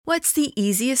What's the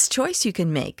easiest choice you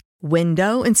can make?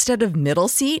 Window instead of middle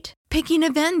seat? Picking a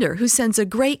vendor who sends a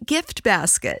great gift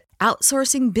basket?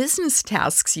 Outsourcing business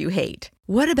tasks you hate?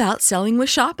 What about selling with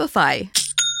Shopify?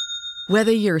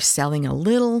 Whether you're selling a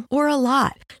little or a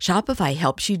lot, Shopify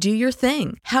helps you do your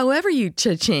thing, however you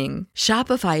cha-ching.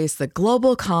 Shopify is the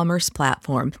global commerce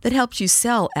platform that helps you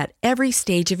sell at every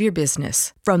stage of your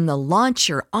business. From the launch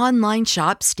your online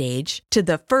shop stage to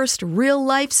the first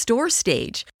real-life store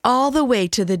stage, all the way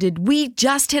to the did we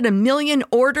just hit a million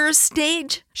orders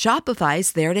stage.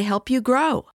 Shopify's there to help you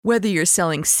grow. Whether you're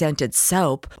selling scented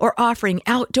soap or offering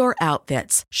outdoor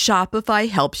outfits, Shopify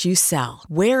helps you sell.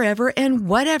 Wherever and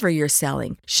whatever you're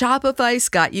selling, Shopify's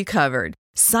got you covered.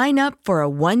 Sign up for a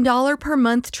 $1 per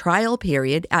month trial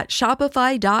period at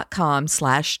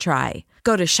shopify.com/try.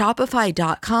 Go to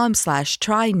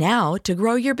shopify.com/try now to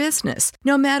grow your business,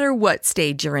 no matter what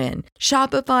stage you're in.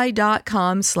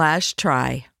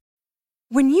 Shopify.com/try.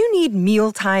 When you need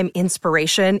mealtime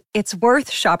inspiration, it's worth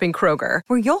shopping Kroger,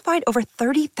 where you'll find over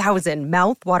 30,000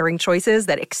 mouth-watering choices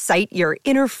that excite your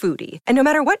inner foodie. And no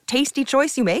matter what tasty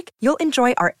choice you make, you'll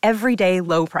enjoy our everyday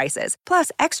low prices, plus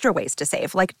extra ways to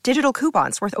save, like digital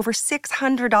coupons worth over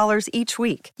 $600 each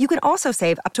week. You can also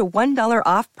save up to $1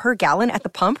 off per gallon at the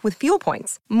pump with fuel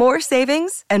points. More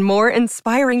savings and more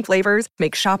inspiring flavors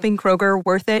make shopping Kroger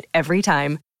worth it every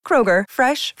time. Kroger,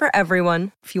 fresh for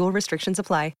everyone. Fuel restrictions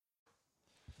apply.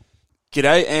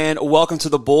 G'day and welcome to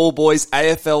the Ball Boys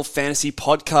AFL Fantasy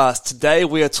Podcast. Today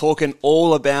we are talking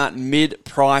all about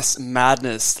mid-price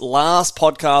madness. Last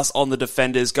podcast on the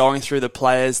Defenders, going through the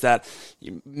players that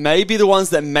may be the ones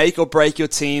that make or break your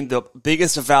team, the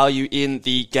biggest value in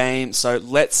the game. So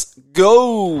let's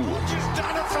go! Just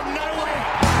done it from nowhere.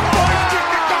 Hoisted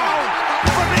the goal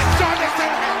from inside the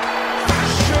centre.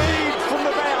 Sheed from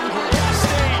the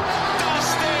boundary.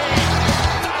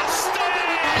 Dusty.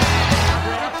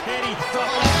 Petty.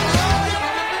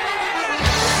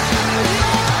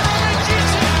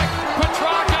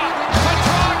 Petrarca.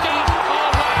 Oh,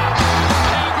 wow.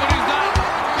 How good is that?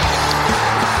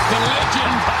 The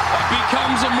legend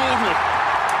becomes immortal.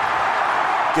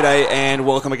 G'day and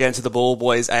welcome again to the Ball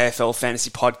Boys AFL Fantasy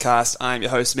Podcast. I'm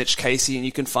your host Mitch Casey and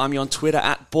you can find me on Twitter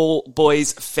at Ball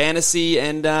Boys Fantasy.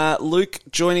 And Luke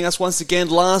joining us once again,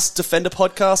 last Defender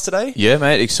podcast today. Yeah,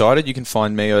 mate, excited. You can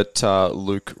find me at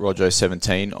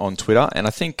LukeRojo17 on Twitter. And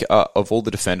I think of all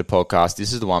the Defender podcasts,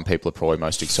 this is the one people are probably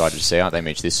most excited to see, aren't they,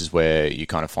 Mitch? This is where you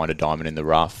kind of find a diamond in the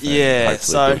rough and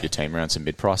hopefully build your team around some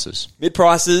mid-prices.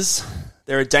 Mid-prices.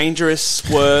 They're a dangerous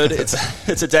word.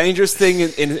 It's a dangerous thing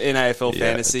in AFL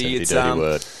fantasy. It's a dirty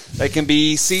word. They can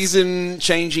be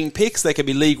season-changing picks. They can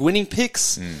be league-winning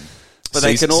picks. But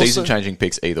they can also season-changing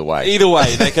picks either way. Either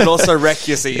way, they can also wreck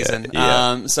your season.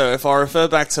 Yeah. So if I refer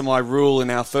back to my rule in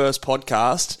our first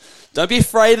podcast, don't be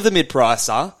afraid of the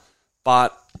mid-pricer,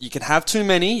 but you can have too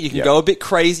many. You can go a bit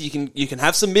crazy. You can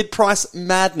have some mid-price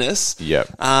madness. Yep.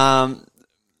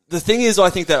 The thing is, I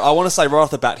think that I want to say right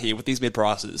off the bat here with these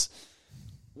mid-prices,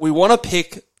 we want to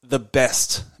pick the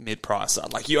best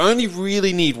mid-pricer. Like, you only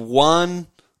really need one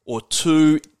or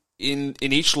two in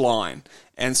each line.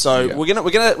 And so we're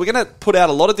gonna put out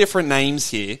a lot of different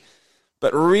names here,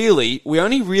 but really we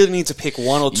only really need to pick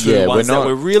one or two ones that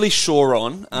we're really sure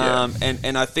on.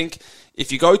 And I think if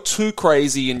you go too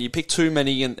crazy and you pick too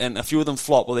many and a few of them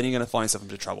flop, well, then you're going to find yourself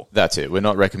into trouble. That's it. We're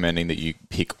not recommending that you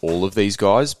pick all of these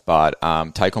guys, but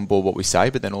take on board what we say,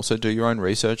 but then also do your own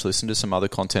research, listen to some other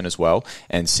content as well,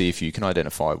 and see if you can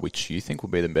identify which you think will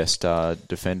be the best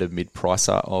defender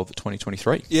mid-pricer of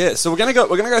 2023. Yeah, so we're going to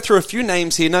go through a few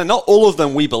names here. No, not all of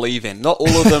them we believe in. Not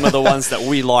all of them are the ones that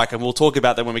we like, and we'll talk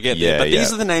about them when we get there. But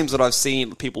these are the names that I've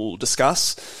seen people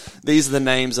discuss. These are the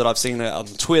names that I've seen on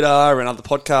Twitter and other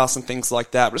podcasts and things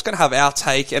like that. We're just going to have our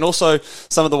take and also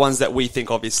some of the ones that we think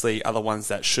obviously are the ones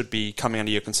that should be coming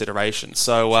under your consideration.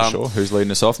 So, sure. Who's leading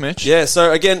us off, Mitch? Yeah,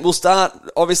 so again, we'll start,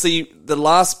 obviously, the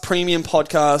last premium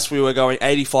podcast, we were going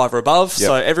 85 or above. Yep.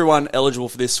 So everyone eligible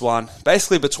for this one,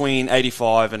 basically between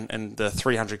 85 and the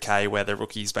 300K where the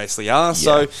rookies basically are. Yep.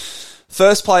 So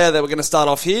first player that we're going to start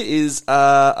off here is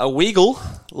a Weagle,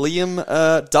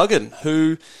 Liam Duggan,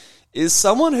 who is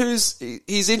someone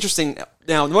he's interesting.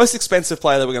 Now, the most expensive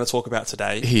player that we're going to talk about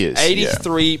today, he is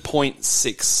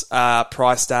 83.6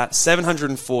 priced at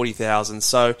 $740,000.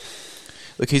 So,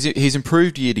 look, he's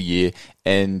improved year to year,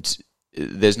 and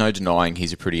there's no denying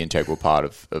he's a pretty integral part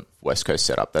of West Coast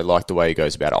setup. They like the way he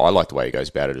goes about it. I like the way he goes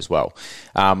about it as well.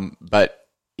 But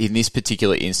in this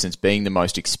particular instance, being the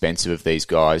most expensive of these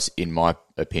guys, in my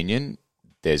opinion,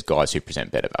 there's guys who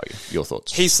present better value. Your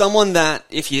thoughts? He's someone that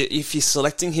if you're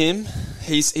selecting him,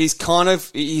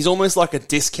 he's almost like a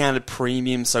discounted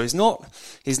premium. So he's not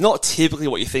typically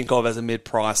what you think of as a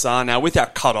mid-pricer. Now with our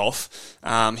cutoff,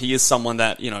 he is someone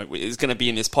that is going to be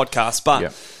in this podcast, but.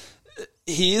 Yeah.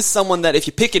 He is someone that if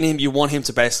you're picking him, you want him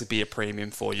to basically be a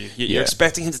premium for you. You're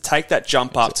expecting him to take that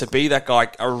jump up, to be that guy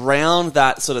around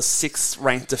that sort of 6th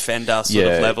ranked defender sort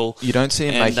of level. You don't see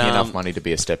him making enough money to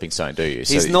be a stepping stone, do you?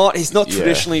 He's not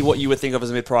traditionally what you would think of as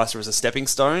a mid-pricer as a stepping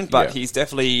stone, but he's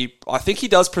definitely, I think he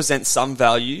does present some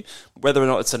value, whether or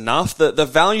not it's enough. The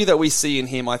value that we see in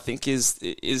him, I think, is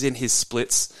in his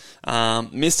splits.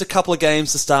 Missed a couple of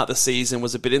games to start the season,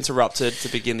 was a bit interrupted to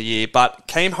begin the year, but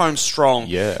came home strong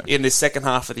in the second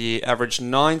half of the year, averaged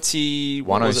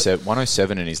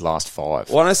 107 in his last 5.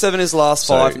 107 in his last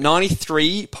 5,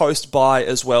 93 post-bye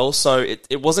as well, so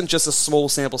it wasn't just a small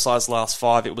sample size last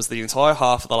 5, it was the entire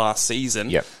half of the last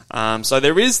season. So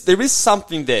there is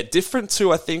something there. Different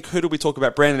to, I think, who did we talk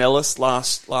about? Brandon Ellis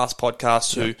last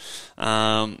podcast, who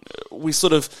we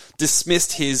sort of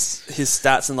dismissed his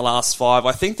stats in the last 5.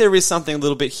 I think there is something a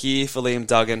little bit here for Liam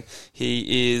Duggan.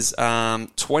 He is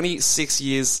 26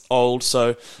 years old,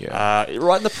 so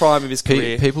right in the prime of his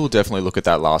career. People definitely look at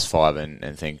that last 5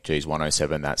 and think, geez,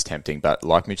 107, that's tempting. But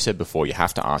like Mitch said before, you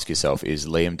have to ask yourself, is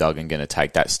Liam Duggan going to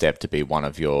take that step to be one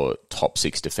of your top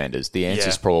 6 defenders? The answer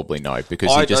is probably no,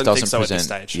 because he just doesn't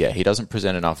present. Yeah, he doesn't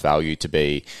present enough value to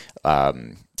be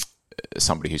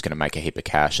somebody who's going to make a heap of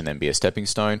cash and then be a stepping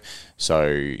stone.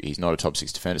 So he's not a top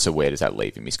 6 defender. So where does that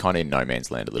leave him? He's kind of in no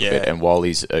man's land a little bit. And while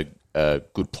he's a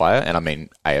good player, and I mean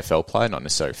AFL player, not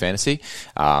necessarily fantasy,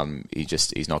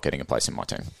 he's not getting a place in my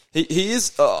team. He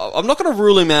is. I'm not going to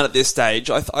rule him out at this stage.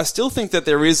 I still think that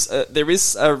there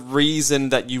is a reason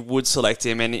that you would select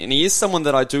him, and he is someone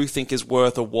that I do think is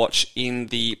worth a watch in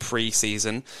the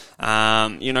preseason.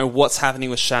 What's happening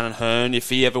with Shannon Hearn? If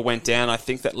he ever went down, I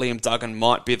think that Liam Duggan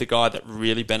might be the guy that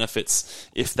really benefits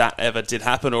if that ever did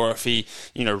happen, or if he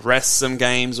rests some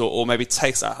games, or maybe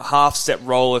takes a half-step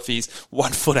role if he's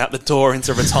 1 foot out the door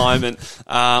into retirement.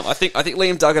 I think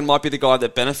Liam Duggan might be the guy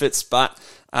that benefits, but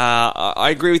I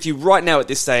agree with you. Right now at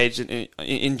this stage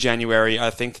in January,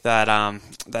 I think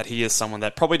that he is someone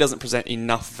that probably doesn't present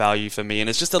enough value for me, and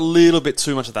it's just a little bit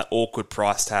too much of that awkward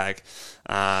price tag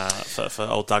for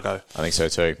old Duggo. I think so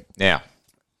too. Now,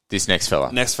 this next fella,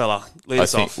 lead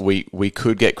us off. We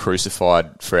could get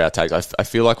crucified for our takes. I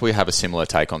feel like we have a similar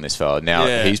take on this fella.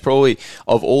 Now, he's probably,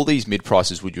 of all these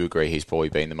mid-prices, would you agree he's probably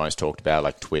been the most talked about,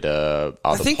 like Twitter,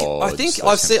 other pods? I think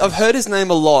I've heard his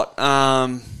name a lot.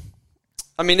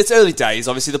 I mean, it's early days.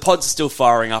 Obviously, the pods are still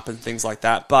firing up and things like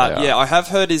that. But I have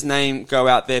heard his name go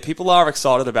out there. People are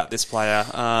excited about this player.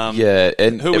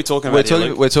 And who are we talking about?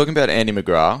 We're talking about Andy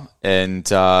McGrath, and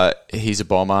he's a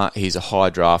bomber. He's a high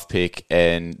draft pick,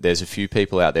 and there's a few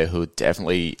people out there who are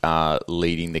definitely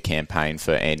leading the campaign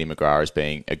for Andy McGrath as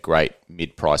being a great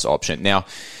mid-price option. Now,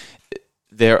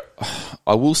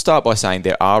 I will start by saying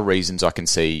there are reasons I can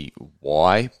see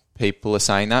why people are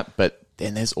saying that, but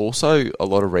then there's also a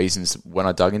lot of reasons when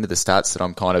I dug into the stats that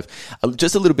I'm kind of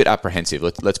just a little bit apprehensive.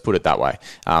 Let's put it that way.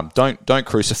 Don't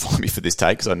crucify me for this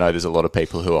take, because I know there's a lot of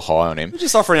people who are high on him. We're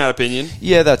just offering our opinion.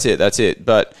 Yeah, that's it.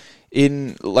 But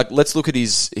let's look at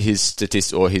his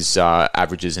statistics or his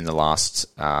averages in the last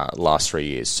 3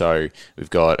 years. So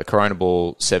we've got a Corona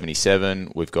Ball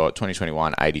 77, we've got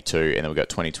 2021 82, and then we've got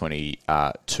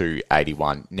 2022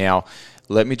 81. Now,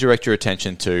 let me direct your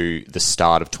attention to the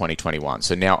start of 2021.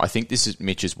 So now I think this is,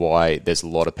 Mitch, is why there's a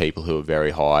lot of people who are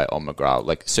very high on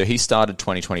McGrath. So he started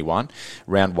 2021,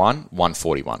 round 1,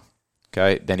 141.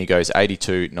 Okay, then he goes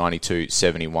 82, 92,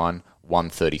 71,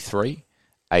 133,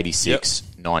 86,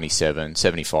 97,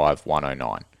 75,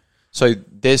 109. So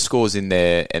there's scores in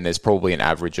there, and there's probably an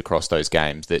average across those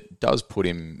games that does put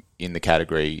him in the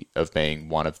category of being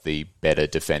one of the better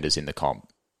defenders in the comp.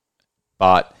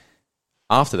 But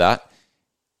after that,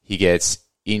 he gets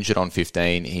injured on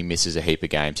 15. He misses a heap of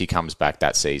games. He comes back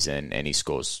that season and he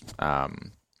scores low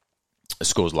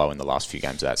in the last few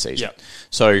games of that season. Yep.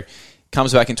 So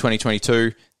comes back in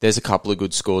 2022. There's a couple of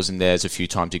good scores in there. There's a few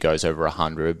times he goes over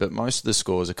 100, but most of the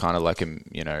scores are kind of like a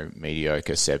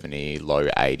mediocre 70, low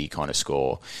 80 kind of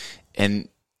score. And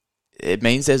it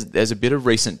means there's a bit of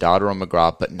recent data on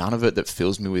McGrath, but none of it that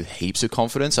fills me with heaps of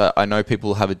confidence. I know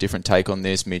people have a different take on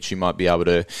this. Mitch, you might be able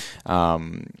to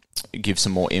give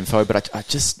some more info, but I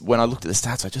just, when I looked at the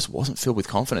stats, I just wasn't filled with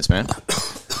confidence, man.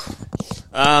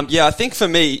 I think for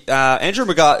me, Andrew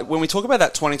McGrath, when we talk about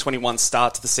that 2021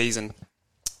 start to the season,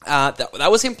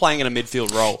 that was him playing in a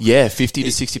midfield role. Yeah, 50 to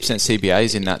 60%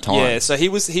 CBAs in that time. Yeah, so he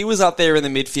was up there in the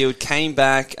midfield, came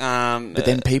back. But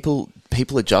then people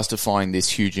people are justifying this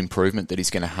huge improvement that he's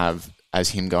going to have as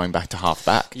him going back to half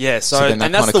back. Yeah, so then that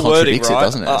and that's kind of the wording, contradicts right?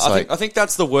 it, doesn't it? I think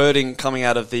that's the wording coming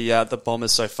out of the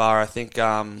Bombers so far. I think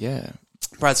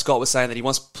Brad Scott was saying that he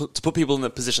wants to put people in the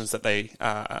positions that they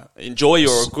enjoy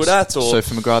or are good at. Or so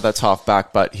for McGrath, that's half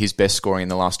back, but his best scoring in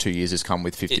the last 2 years has come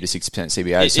with 50 to 60%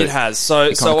 CBA. It has. So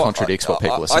it kind of contradicts what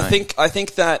people are saying. I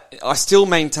think that I still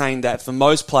maintain that for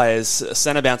most players,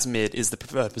 centre bounce mid is the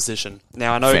preferred position.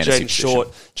 Now I know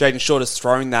Jaden Short has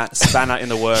thrown that spanner in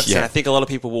the works, and I think a lot of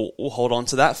people will hold on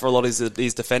to that for a lot of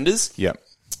these defenders. Yeah.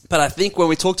 But I think when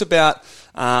we talked about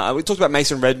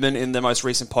Mason Redman in the most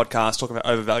recent podcast, talking about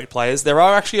overvalued players, there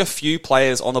are actually a few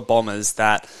players on the Bombers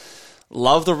that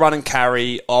love the run and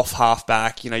carry off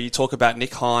halfback. You talk about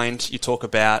Nick Hind, you talk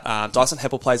about Dyson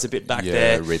Heppel plays a bit back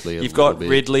there. Ridley. You've got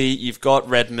Ridley, you've got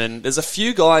Redman. There's a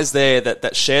few guys there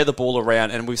that share the ball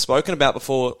around, and we've spoken about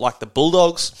before, like the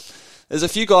Bulldogs. There's a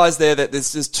few guys there that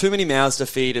there's too many mouths to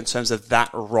feed in terms of that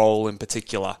role in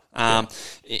particular.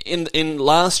 In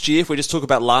last year, if we just talk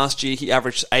about last year, he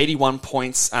averaged 81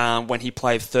 points when he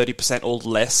played 30% or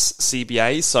less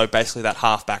CBAs, so basically that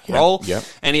halfback role. Yep.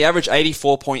 And he averaged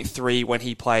 84.3 when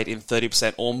he played in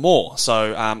 30% or more,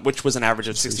 so which was an average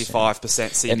of 65%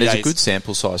 CBAs. And there's a good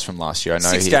sample size from last year. I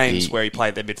know 6 games where he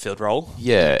played their midfield role.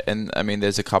 Yeah, and I mean,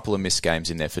 there's a couple of missed games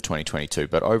in there for 2022,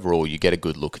 but overall, you get a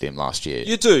good look at him last year.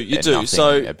 You do.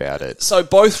 Nothing about it. So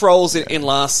both roles in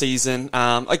last season,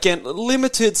 again,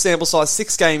 limited sample size,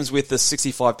 6 games with the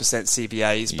 65%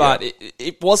 CBAs, but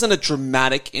it wasn't a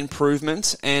dramatic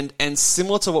improvement, and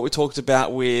similar to what we talked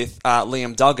about with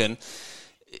Liam Duggan,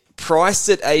 priced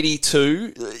at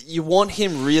 82, you want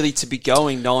him really to be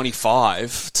going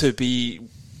 95 to be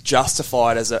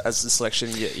justified as a selection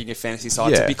in your fantasy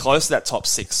side, to be close to that top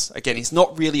 6. Again, he's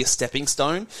not really a stepping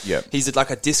stone. Yep. He's like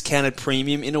a discounted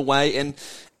premium in a way,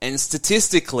 and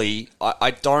statistically, I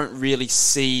don't really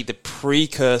see the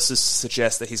precursors to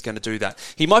suggest that he's going to do that.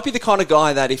 He might be the kind of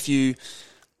guy that if you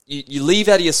leave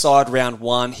out of your side round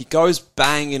 1, he goes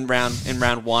bang in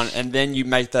round 1, and then you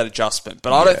make that adjustment.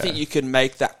 But I don't think you can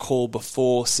make that call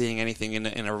before seeing anything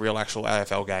in a real actual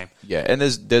AFL game. Yeah, and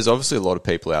there's obviously a lot of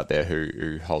people out there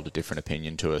who hold a different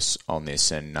opinion to us on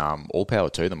this, and all power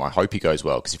to them. I hope he goes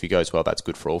well, because if he goes well, that's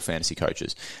good for all fantasy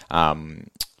coaches.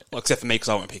 Well, except for me, because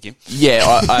I won't pick him.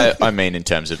 Yeah, I mean in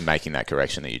terms of making that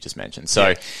correction that you just mentioned.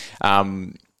 So,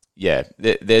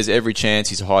 there's every chance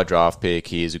he's a high draft pick.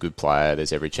 He is a good player.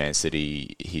 There's every chance that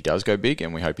he does go big,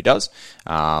 and we hope he does.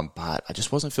 But I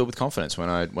just wasn't filled with confidence when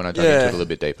I dug into it a little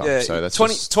bit deeper. Yeah. So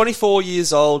that's 24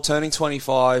 years old, turning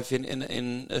 25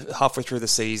 in halfway through the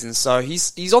season. So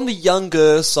he's on the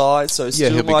younger side, so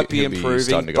still might be improving.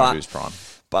 Starting to go into his prime.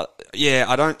 But yeah,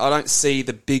 I don't see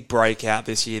the big breakout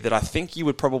this year that I think you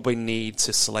would probably need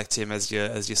to select him as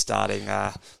your starting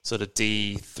sort of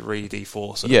D3,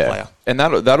 D4 sort of player. And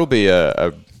that'll be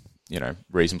a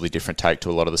reasonably different take to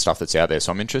a lot of the stuff that's out there.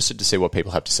 So I'm interested to see what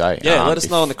people have to say. Yeah, let us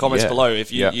know in the comments below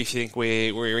if you think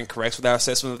we're incorrect with our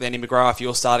assessment of Andy McGrath, if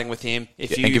you're starting with him.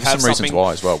 If you give have some reasons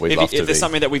why as well. If there's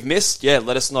something that we've missed,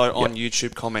 let us know on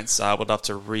YouTube comments. We'd love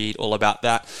to read all about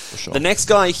that. Sure. The next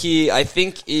guy here, I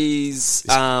think, is...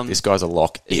 this guy's a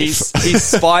lock. He's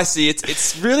spicy.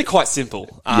 It's really quite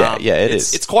simple. It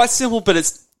is. It's quite simple, but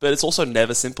it's also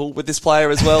never simple with this player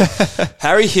as well.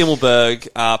 Harry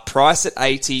Himmelberg, price at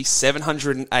 80,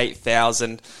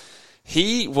 708,000.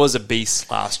 He was a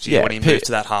beast last year when he moved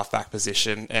to that halfback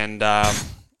position. And I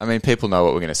mean, people know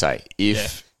what we're going to say.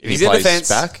 If he he's in plays defense,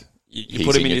 back, you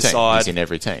put him in your side. He's in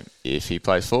every team. If he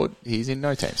plays forward, he's in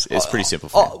no teams. It's pretty simple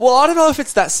for him. Well, I don't know if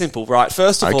it's that simple, right?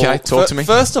 First of all, talk to me.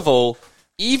 First of all,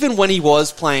 even when he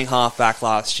was playing halfback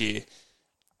last year,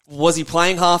 was he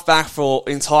playing halfback for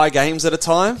entire games at a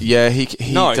time? Yeah, he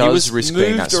was risk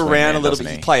being that moved around a little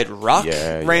bit. He played ruck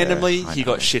randomly. He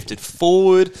got shifted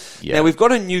forward. Yeah. Now, we've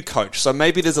got a new coach, so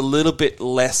maybe there's a little bit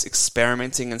less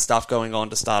experimenting and stuff going on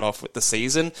to start off with the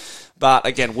season. But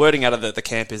again, wording out of the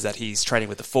camp is that he's training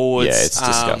with the forwards. Yeah, it's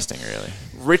disgusting, really.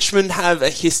 Richmond have a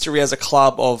history as a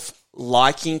club of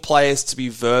liking players to be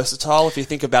versatile. If you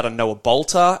think about a Noah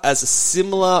Bolter as a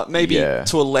similar, maybe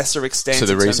to a lesser extent. So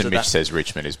the reason Mitch says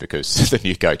Richmond is because the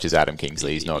new coach is Adam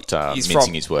Kingsley. He's not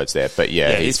mincing his words there, but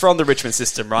he's from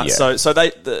Yeah. So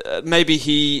maybe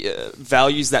he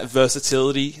values that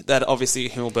versatility that obviously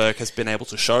Himmelberg has been able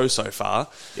to show so far.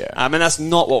 Yeah. And that's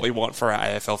not what we want for our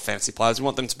AFL fantasy players. We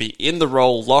want them to be in the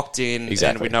role, locked in,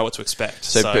 and we know what to expect.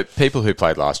 So people who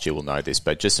played last year will know this,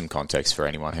 but just some context for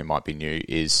anyone who might be new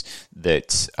is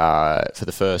that for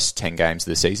the first 10 games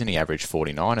of the season, he averaged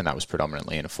 49, and that was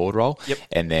predominantly in a forward role. Yep.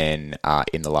 And then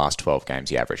in the last 12 games,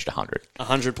 he averaged 100.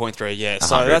 100.3, yeah. 100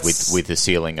 So that's with a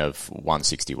ceiling of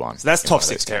 161. So that's in top one of 6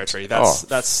 those games. territory.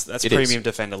 That's It premium is.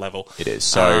 defender level. It is.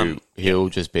 So he'll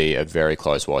just be a very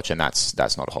close watch, and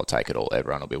that's not a hot take at all.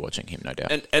 Everyone will be watching him, no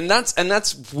doubt. And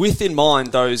that's with in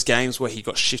mind those games where he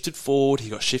got shifted forward, he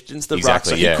got shifted into the ruck, so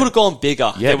Exactly, yeah. he could have gone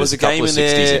bigger. Yeah, there was a there's a game couple in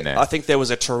of 60s there, in there. I think there was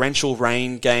a torrential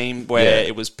rain game where Yeah.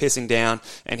 it was pissing down,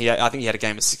 and I think he had a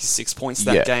game of 66 points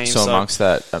that game. So amongst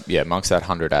that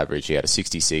 100 average, he had a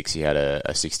 66, he had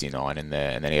a 69 in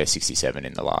there, and then he had a 67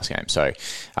 in the last game. So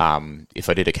if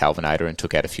I did a Calvinator and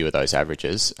took out a few of those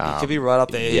averages, he could be right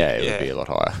up there. Yeah, it would be a lot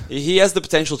higher. He has the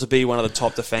potential to be one of the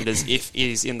top defenders if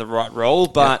he's in the right role,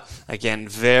 but again,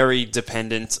 very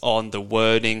dependent on the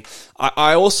wording.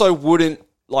 I also wouldn't,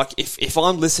 like, if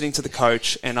I'm listening to the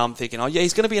coach and I'm thinking, oh yeah,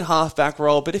 he's going to be in half-back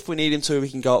role, but if we need him to, we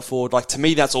can go up forward. Like, to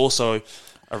me, that's also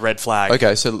a red flag.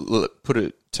 Okay, so put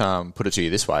it to you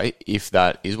this way: if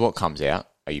that is what comes out,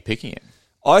 are you picking him?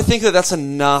 I think that's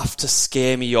enough to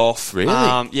scare me off. Really?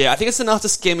 Yeah, I think it's enough to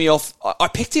scare me off. I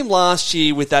picked him last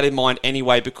year with that in mind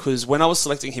anyway, because when I was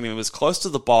selecting him, it was close to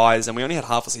the buys, and we only had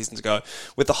half a season to go.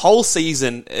 With the whole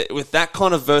season, with that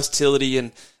kind of versatility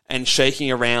and shaking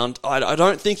around, I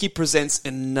don't think he presents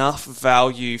enough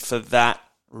value for that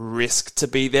risk to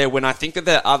be there, when I think that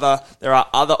there are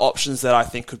other options that I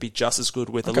think could be just as good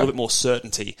with a little bit more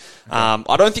certainty. I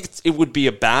don't think it would be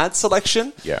a bad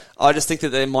selection. Yeah. I just think that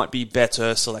there might be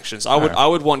better selections. I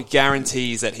would want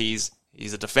guarantees that he's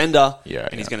a defender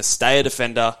and he's going to stay a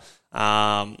defender.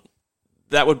 That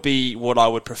would be what I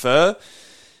would prefer.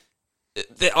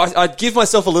 I'd give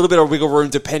myself a little bit of wiggle room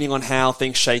depending on how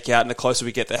things shake out, and the closer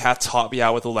we get to how tight we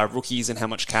are with all our rookies and how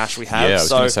much cash we have. Yeah, I was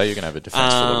going to say you're going to have a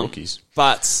defense full of rookies.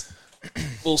 But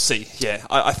we'll see. Yeah,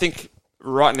 I think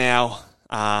right now,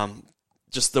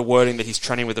 just the wording that he's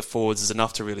training with the forwards is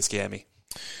enough to really scare me.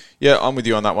 Yeah, I'm with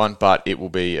you on that one, but it will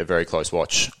be a very close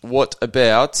watch. What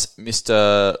about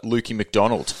Mr. Lukey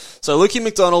McDonald? So Lukey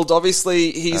McDonald,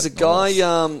 obviously, he's a guy,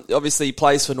 obviously he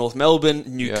plays for North Melbourne,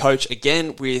 new coach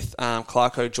again with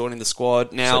Clarko joining the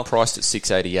squad. Now, so priced at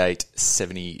 688,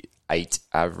 78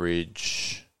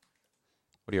 average.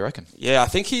 What do you reckon? Yeah, I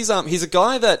think he's a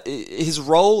guy that his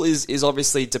role is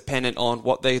obviously dependent on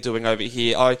what they're doing over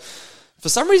here. For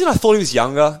some reason, I thought he was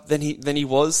younger than he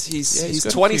was. He's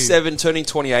 27, turning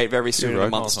 28 very soon in a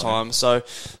month's time. So,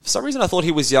 for some reason, I thought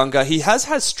he was younger. He has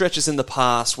had stretches in the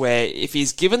past where if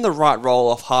he's given the right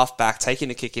role of halfback, taking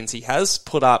the kick-ins, he has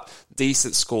put up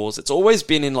decent scores. It's always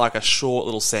been in like a short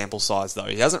little sample size, though.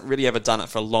 He hasn't really ever done it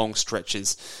for long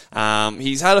stretches.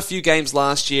 He's had a few games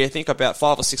last year, I think about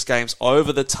 5 or 6 games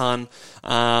over the ton.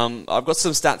 I've got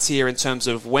some stats here in terms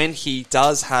of when he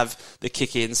does have the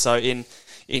kick-in. So,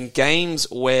 in games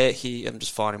where I'm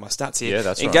just finding my stats here. Yeah,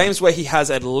 that's in right. games where he has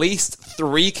at least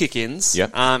 3 kick-ins,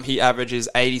 Yep. he averages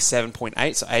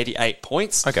 87.8, so 88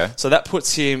 points. Okay. So that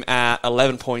puts him at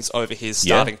 11 points over his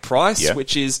starting price,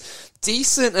 which is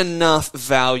decent enough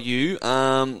value.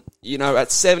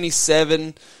 At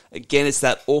 77, again, it's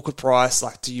that awkward price.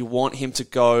 Like, do you want him to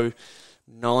go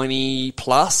 90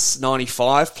 plus,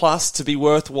 95 plus to be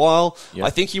worthwhile? Yep. I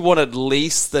think you want at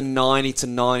least the 90 to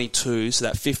 92, so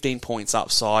that 15 points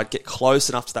upside, get close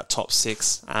enough to that top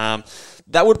 6.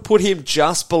 That would put him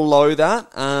just below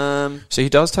that. So he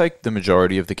does take the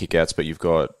majority of the kickouts, but you've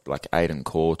got like Aiden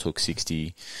Core took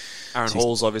 60. Aaron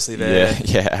Hall's obviously there.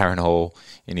 Yeah, Aaron Hall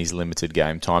in his limited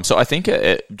game time. So I think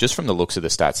just from the looks of the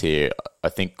stats here, I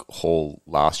think Hall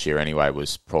last year anyway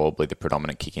was probably the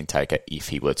predominant kick-in taker if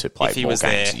he were to play more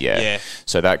games. Yeah.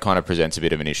 So that kind of presents a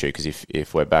bit of an issue because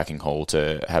if we're backing Hall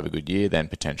to have a good year, then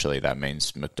potentially that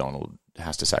means McDonald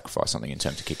has to sacrifice something in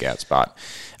terms of kickouts. But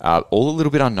all a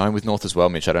little bit unknown with North as well,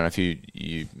 Mitch. I don't know if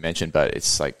you mentioned, but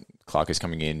it's like Clark is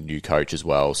coming in, new coach as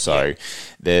well. So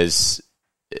there's...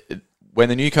 When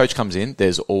the new coach comes in,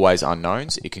 there's always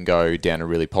unknowns. It can go down a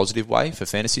really positive way for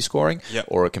fantasy scoring,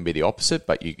 or it can be the opposite,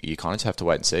 but you kind of just have to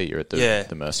wait and see. You're at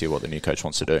the mercy of what the new coach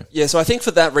wants to do. Yeah, so I think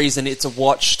for that reason, it's a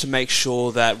watch to make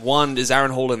sure that, one, is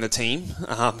Aaron Hall in the team,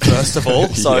 first of all.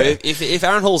 So if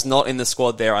Aaron Hall's not in the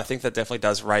squad there, I think that definitely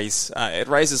does it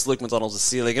raises Luke McDonald's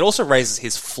ceiling. It also raises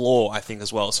his floor, I think,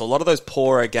 as well. So a lot of those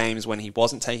poorer games when he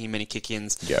wasn't taking many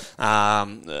kick-ins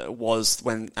was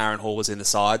when Aaron Hall was in the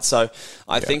side. So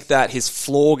I think that his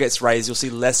floor gets raised. You'll see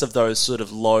less of those sort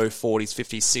of low 40s,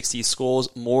 50s, 60s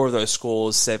scores, more of those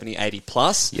scores 70, 80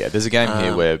 plus. Yeah, there's a game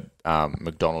here where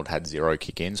McDonald had 0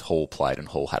 kick-ins, Hall played, and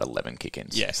Hall had 11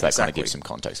 kick-ins. Yeah, so that kind of exactly. gives some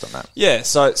context on that. Yeah,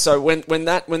 so when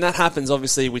that happens,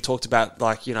 obviously we talked about,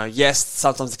 like, you know, yes,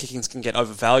 sometimes the kickings can get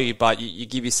overvalued, but you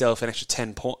give yourself an extra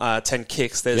 10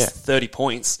 kicks, there's 30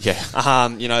 points. Yeah.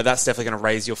 You know, that's definitely going to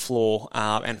raise your floor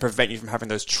and prevent you from having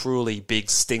those truly big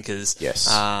stinkers. Yes.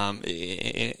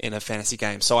 In a fantasy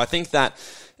game. So I think that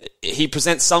he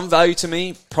presents some value to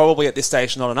me, probably at this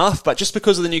stage not enough, but just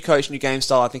because of the new coach, new game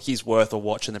style, I think he's worth a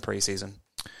watch in the preseason.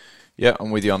 Yeah, I'm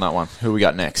with you on that one. Who we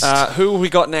got next? Who we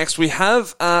got next? We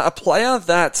have a player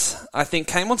that I think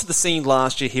came onto the scene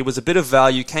last year. He was a bit of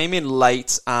value, came in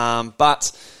late,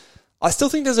 but I still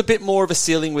think there's a bit more of a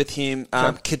ceiling with him.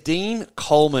 Kadeen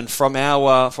Coleman from I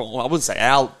wouldn't say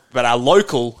our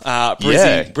local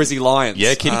Brizzy Lions.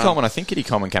 Yeah, Kitty Coleman. I think Kitty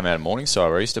Coleman came out of Morningside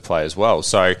where he used to play as well.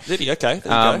 So did he? Okay,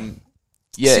 there you go.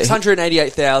 Yeah,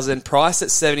 688,000, priced at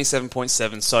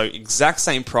 77.7, so exact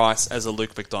same price as a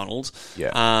Luke McDonald.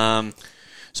 Yeah.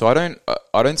 So I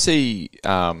don't see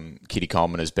Kitty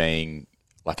Coleman as being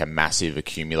like a massive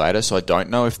accumulator. So I don't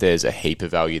know if there's a heap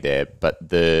of value there. But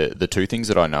the two things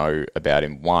that I know about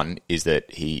him, one is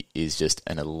that he is just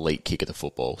an elite kick of the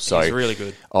football. So he's really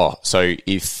good. So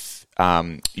if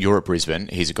you're at Brisbane,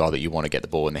 he's a guy that you want to get the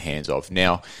ball in the hands of.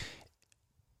 Now,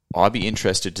 I'd be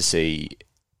interested to see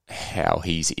how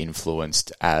he's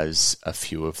influenced as a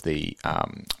few of the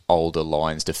older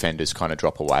Lions defenders kind of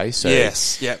drop away. So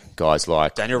guys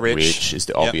like Daniel Rich is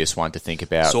the obvious one to think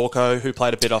about. Zorko, who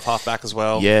played a bit off halfback as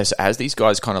well. Yes, as these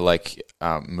guys kind of like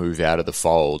move out of the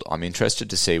fold, I'm interested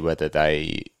to see whether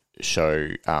they show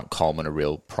Coleman a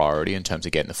real priority in terms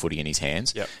of getting the footy in his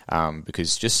hands.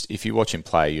 Because just if you watch him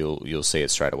play, you'll see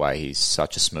it straight away. He's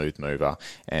such a smooth mover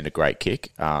and a great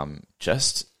kick.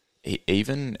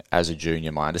 Even as a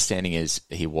junior, my understanding is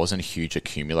he wasn't a huge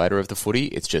accumulator of the footy.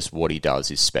 It's just what he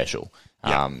does is special.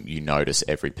 You notice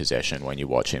every possession when you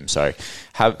watch him. So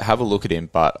have a look at him.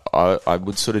 But I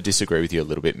would sort of disagree with you a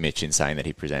little bit, Mitch, in saying that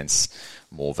he presents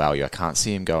more value. I can't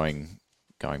see him going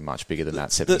much bigger than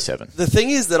that, 77. The thing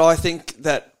is that I think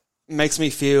that makes me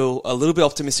feel a little bit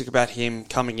optimistic about him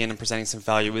coming in and presenting some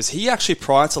value is he actually,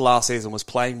 prior to last season, was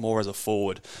playing more as a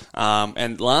forward.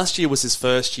 And last year was his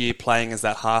first year playing as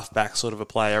that halfback sort of a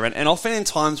player. And often in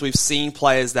times we've seen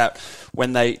players that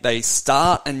when they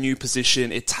start a new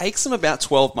position, it takes them about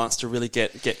 12 months to really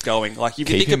get going. Like if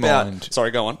you think about...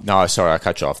 Sorry, go on. No, sorry, I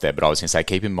cut you off there, but I was going to say,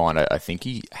 keep in mind, I think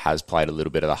he has played a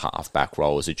little bit of the halfback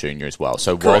role as a junior as well.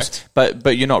 So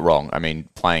but you're not wrong. I mean,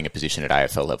 playing a position at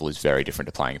AFL level is very different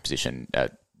to playing a position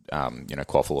at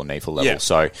Quaffle or NEFL level.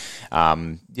 So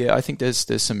I think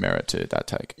there's some merit to that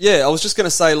take. Yeah, I was just going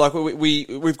to say, like,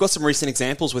 we've got some recent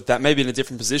examples with that, maybe in a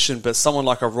different position, but someone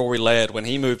like a Rory Laird, when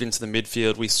he moved into the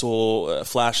midfield, we saw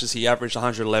flashes. He averaged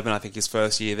 111, I think, his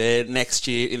first year there. Next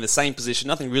year, in the same position,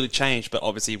 nothing really changed, but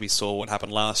obviously we saw what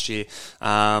happened last year.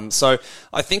 So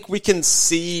I think we can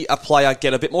see a player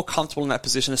get a bit more comfortable in that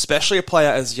position, especially a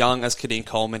player as young as Kadeen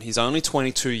Coleman. He's only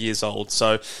 22 years old,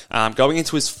 so going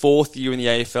into his fourth year in the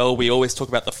AFL, we always talk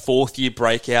about the fourth year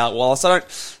breakout. Whilst I don't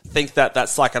think that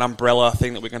that's like an umbrella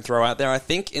thing that we can throw out there, I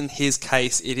think in his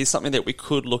case it is something that we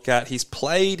could look at. He's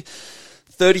played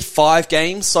 35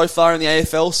 games so far in the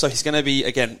AFL, so he's going to be,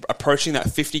 again, approaching that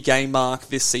 50 game mark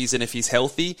this season if he's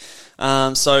healthy.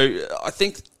 So I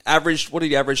think what did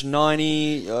he average?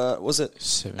 90, was it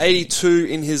 70. 82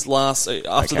 in his last,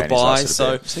 after the bye.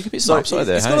 So he's got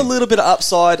a little bit of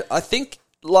upside.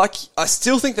 I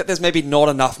still think that there's maybe not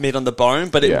enough meat on the bone,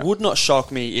 but it would not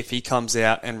shock me if he comes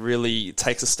out and really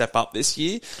takes a step up this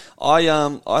year.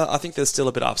 I think there's still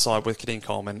a bit of upside with Kadeen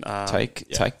Coleman.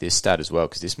 Take this stat as well,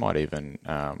 because this might even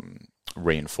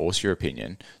reinforce your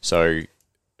opinion. So,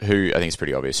 I think it's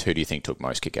pretty obvious. Who do you think took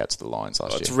most kickouts of the Lions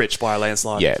last year? It's Rich by a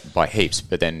landslide. Yeah, by heaps.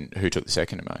 But then who took the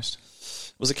second most?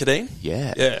 Was it Kadeen?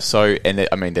 Yeah. So,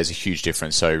 there's a huge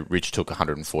difference. So, Rich took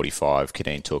 145,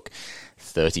 Kadeen took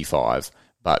 35.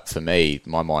 But for me,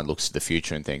 my mind looks to the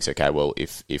future and thinks, okay, well,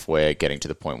 if we're getting to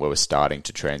the point where we're starting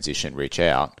to transition Rich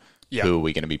out, who are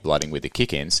we going to be blooding with the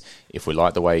kick-ins? If we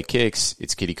like the way he kicks,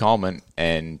 it's Kitty Coleman,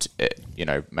 and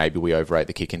maybe we overrate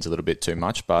the kick-ins a little bit too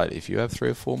much. But if you have 3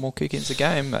 or 4 more kick-ins a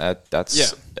game,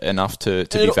 that's enough to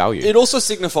be valued. It also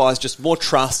signifies just more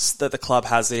trust that the club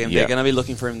has in him. They're going to be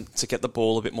looking for him to get the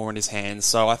ball a bit more in his hands.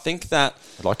 So I think that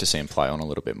I'd like to see him play on a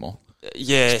little bit more.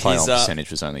 Yeah, his play-on percentage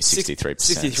was only 63%,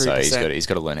 so he's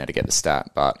got to learn how to get the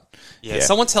stat. But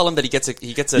someone tell him that he gets a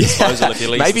disposal if he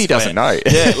leaves. Maybe he doesn't know.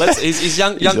 Yeah, he's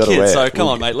young kid, so come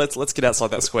on, mate. Let's get outside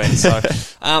that square. So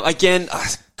again,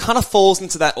 kind of falls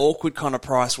into that awkward kind of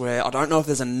price where I don't know if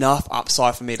there's enough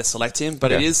upside for me to select him,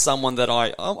 but it is someone that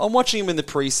I'm watching him in the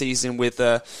preseason with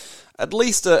a at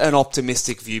least an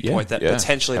optimistic viewpoint that Yeah.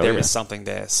 potentially Hell there yeah. is something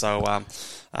there. So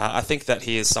I think that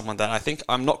he is someone that I think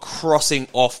I'm not crossing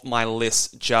off my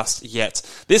list just yet.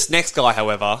 This next guy,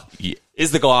 however,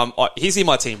 is the guy he's in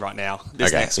my team right now.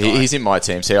 This next guy. He's in my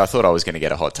team. See, I thought I was going to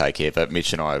get a hot take here, but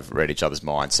Mitch and I have read each other's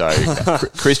minds. So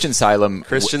Christian Salem.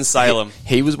 Christian Salem.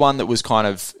 He was one that was kind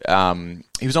of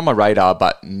he was on my radar,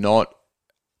 but not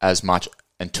as much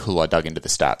until I dug into the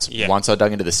stats. Yeah. Once I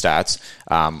dug into the stats,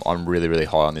 I'm really, really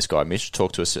high on this guy. Mitch,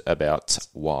 talk to us about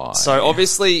why. So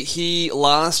obviously he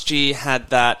last year had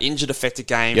that injured affected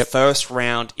game, first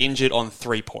round injured on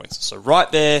 3 points. So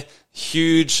right there,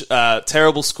 huge,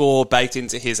 terrible score baked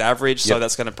into his average, so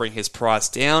that's going to bring his price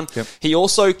down. He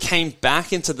also came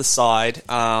back into the side,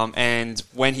 and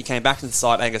when he came back into the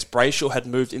side, Angus Brayshaw had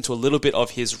moved into a little bit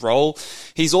of his role.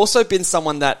 He's also been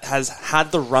someone that has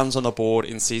had the runs on the board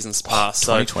in seasons past.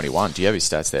 2021, do you have his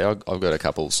stats there? I've got a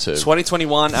couple too.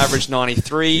 2021 averaged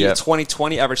 93, Yep.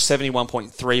 2020 averaged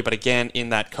 71.3, but again in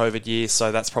that COVID year,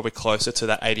 so that's probably closer to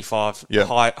that 85,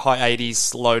 high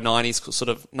 80s, low 90s sort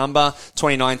of number.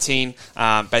 2019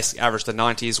 basically averaged the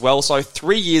 90 as well. So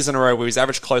 3 years in a row where he's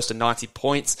averaged close to 90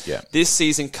 points. Yeah. This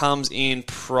season comes in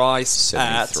price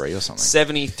 73 at or something.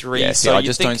 73. Yeah, see, so I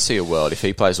just don't see a world. If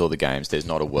he plays all the games, there's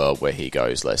not a world where he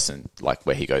goes less than, like,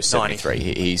 where he goes 73.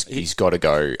 He's got to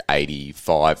go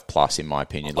 85 plus, in my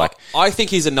opinion. Like, I think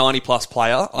he's a 90-plus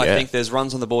player. I think there's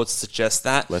runs on the board to suggest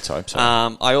that. Let's hope so.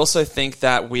 I also think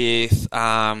that with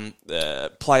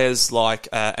players like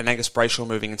an Angus Brayshaw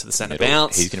moving into the centre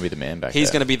bounce, he's going to be the man back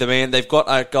He's there. going to be the man. They've got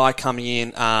a guy coming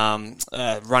in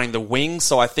running the wing,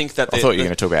 so I think that... I thought you were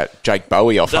going to talk about Jake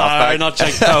Bowie off halfback. No, not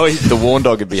Jake Bowie. The Warn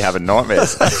Dog would be having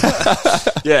nightmares.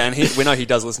 Yeah, and we know he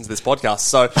does listen to this podcast,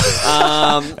 so...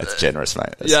 That's generous, mate.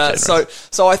 That's generous.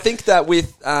 So I think that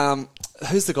with...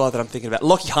 who's the guy that I'm thinking about?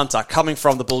 Lockie Hunter, coming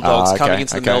from the Bulldogs, coming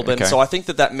into the Melbourne. Okay. So I think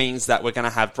that means that we're going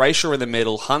to have Brayshaw in the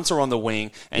middle, Hunter on the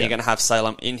wing, and you're going to have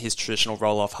Salem in his traditional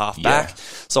role-off half-back. Yeah.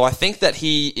 So I think that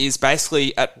he is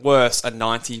basically, at worst, a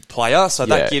 90 player. So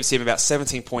that gives him about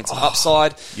 17 points of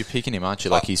upside. You're picking him, aren't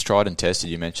you? Like, he's tried and tested.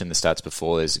 You mentioned the stats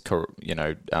before. There's,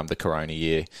 the Corona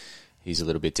year. He's a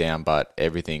little bit down, but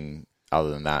everything other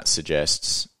than that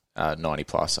suggests... 90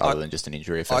 plus, other than just an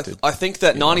injury affected. I think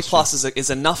that 90 plus is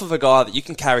enough of a guy that you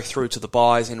can carry through to the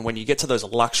buys, and when you get to those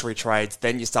luxury trades,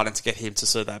 then you're starting to get him to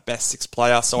sort of that best six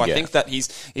player. So I think that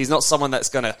he's not someone that's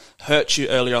going to hurt you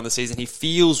earlier on the season. He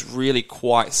feels really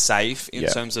quite safe in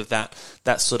terms of that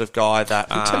sort of guy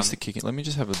that... Who takes the kick-in? Let me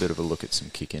just have a bit of a look at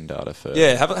some kick-in data first.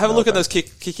 Yeah, have a look at those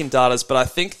kick-in datas, but I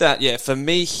think that, for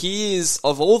me, he is,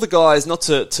 of all the guys, not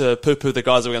to poo-poo the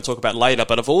guys that we're going to talk about later,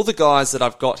 but of all the guys that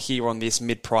I've got here on this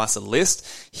mid-pricer list,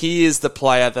 he is the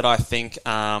player that I think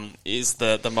is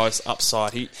the most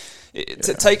upside.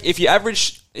 If you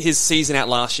average his season out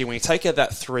last year, when you take out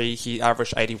that 3, he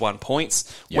averaged 81 points.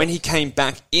 Yep. When he came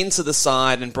back into the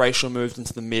side and Brayshaw moved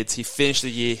into the mids, he finished the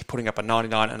year putting up a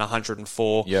 99 and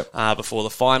 104 before the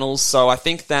finals. So I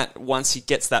think that once he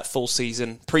gets that full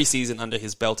season, preseason under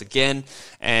his belt again,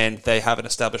 and they have an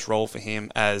established role for him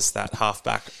as that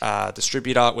halfback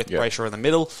distributor with Brayshaw in the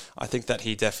middle, I think that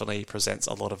he definitely presents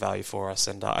a lot of value for us,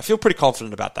 and I feel pretty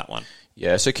confident about that one.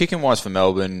 Yeah, so kick-in wise for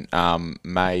Melbourne,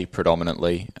 May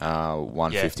predominantly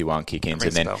 151 kick-ins,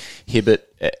 and then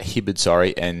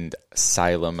Hibberd, and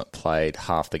Salem played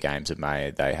half the games of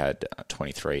May. They had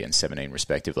 23 and 17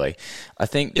 respectively. I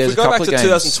think there's if we a go couple back to of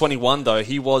games, 2021 though,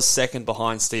 he was second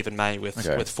behind Stephen May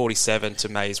with 47 to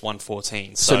May's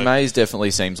 114. So Mays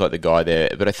definitely seems like the guy there,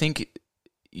 but I think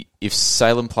if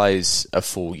Salem plays a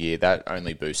full year, that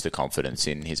only boosts the confidence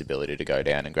in his ability to go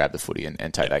down and grab the footy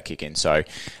and take that kick in. So,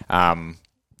 and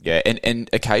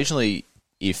occasionally,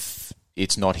 if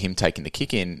it's not him taking the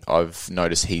kick in, I've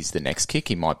noticed he's the next kick.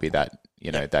 He might be that,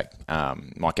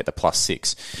 might get the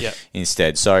 +6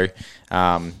 instead. So,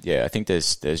 I think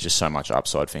there's just so much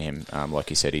upside for him. Like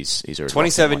you said, he's already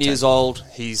 27 years old.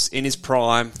 He's in his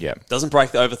prime. Yeah, doesn't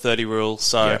break the over 30 rule.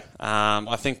 So,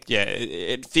 I think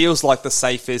it feels like the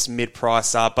safest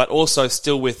mid-pricer, but also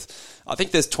still with. I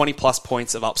think there's 20 plus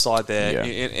points of upside there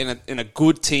in a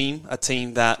good team, a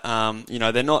team that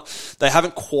they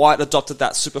haven't quite adopted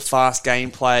that super fast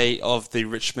gameplay of the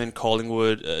Richmond,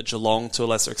 Collingwood, Geelong to a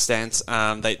lesser extent.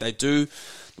 They do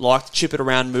like to chip it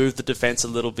around, move the defence a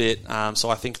little bit. So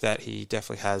I think that he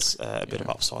definitely has a bit of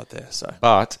upside there. So,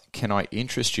 but can I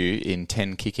interest you in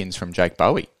 10 kick-ins from Jake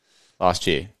Bowie last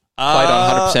year? Played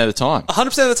on 100% of the time. 100%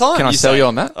 of the time. Can I sell you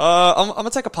on that? I'm going to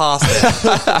take a pass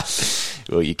there.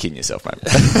 Well, you're kidding yourself, mate.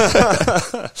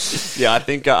 I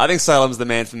think Salem's the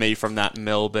man for me from that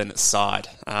Melbourne side.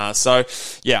 So,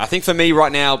 yeah, I think for me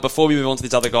right now, before we move on to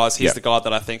these other guys, he's the guy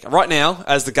that I think right now,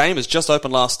 as the game has just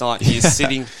opened last night, he's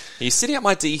sitting at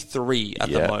my D3 at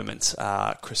the moment.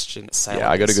 Christian Salem. Yeah,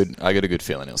 I got a good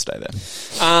feeling he'll stay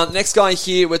there. Next guy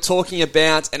here we're talking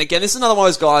about, and again, this is another one of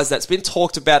those guys that's been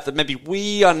talked about that maybe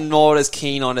we are not as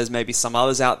keen on as maybe some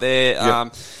others out there.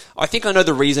 Yep. I think I know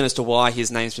the reason as to why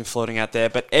his name's been floating out there,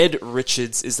 but Ed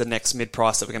Richards is the next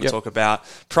mid-price that we're going to talk about.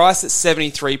 Price at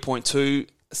 73.2,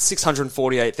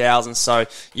 648,000, so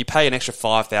you pay an extra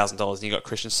 $5,000 and you got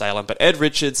Christian Salem. But Ed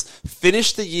Richards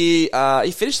finished the year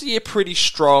pretty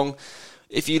strong.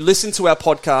 If you listen to our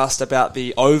podcast about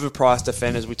the overpriced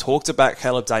defenders, we talked about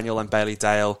Caleb Daniel and Bailey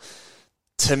Dale.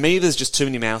 To me, there's just too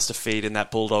many mouths to feed in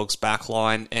that Bulldogs back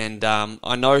line. And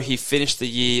I know he finished the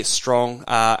year strong,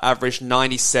 averaged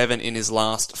 97 in his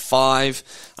last 5.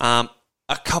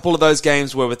 A couple of those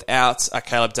games were without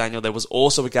Caleb Daniel. There was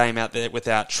also a game out there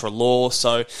without Treloar.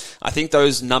 So I think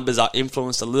those numbers are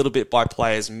influenced a little bit by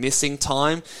players missing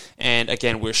time. And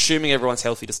again, we're assuming everyone's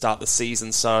healthy to start the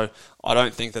season. So I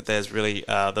don't think that there's really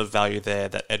the value there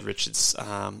that Ed Richards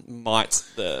might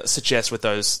suggest with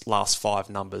those last 5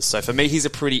 numbers. So for me, he's a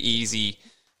pretty easy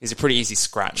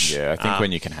scratch. Yeah, I think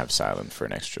when you can have Salem for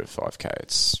an extra 5K,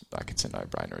 it's a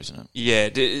no-brainer, isn't it? Yeah.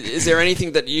 Is there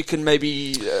anything that you can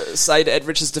maybe say to Ed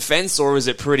Richards' defence, or is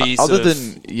it pretty other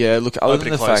than the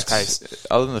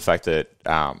fact that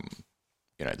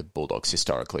the Bulldogs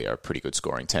historically are a pretty good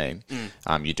scoring team.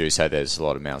 You do say there's a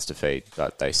lot of mouths to feed,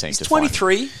 but they seem to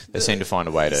 23. They seem to find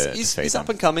a way to feed he's them. Up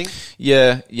and coming.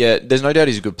 Yeah. There's no doubt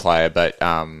he's a good player, but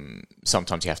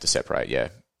sometimes you have to separate. Yeah.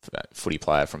 Footy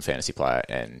player from fantasy player,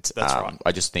 and That's right.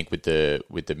 I just think with the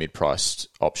mid-priced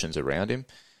options around him,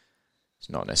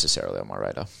 it's not necessarily on my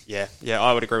radar. Yeah,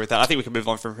 I would agree with that. I think we can move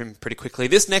on from him pretty quickly.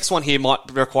 This next one here might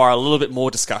require a little bit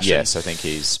more discussion. Yes, I think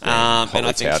he's been and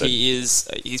I think touted.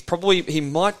 he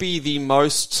might be the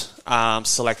most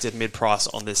selected mid-price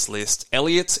on this list.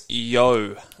 Elliot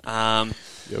Yeo.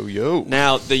 Yo.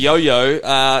 Now, the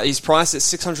Yo-Yo, he's priced at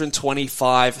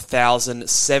 625,000,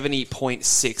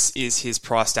 70.6 is his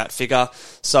priced out figure.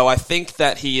 So I think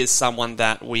that he is someone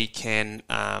that we can...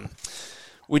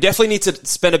 we definitely need to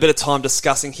spend a bit of time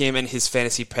discussing him and his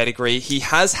fantasy pedigree. He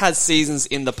has had seasons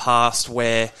in the past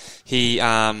where he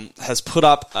has put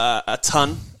up a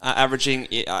ton, averaging...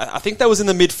 I think that was in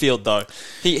the midfield, though.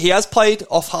 He has played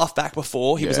off half-back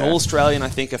before. He was an All-Australian, I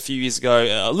think, a few years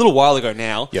ago, a little while ago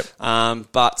now. Yep.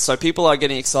 But so people are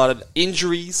getting excited.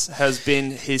 Injuries has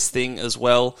been his thing as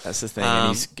well. That's the thing.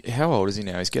 And how old is he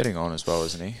now? He's getting on as well,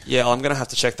 isn't he? Yeah, I'm going to have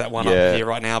to check that one up here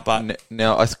right now. But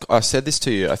now, I said this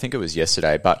to you, I think it was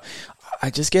yesterday, but I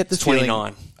just get the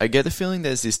 29. I get the feeling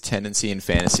there's this tendency in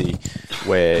fantasy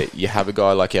where you have a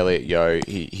guy like Elliot Yeo,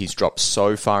 he's dropped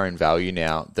so far in value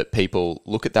now that people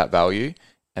look at that value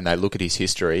and they look at his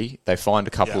history, they find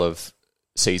a couple of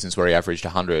seasons where he averaged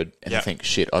 100 and they think,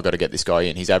 shit, I've got to get this guy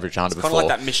in. He's averaged 100 before. Kind of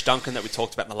like that Mitch Duncan that we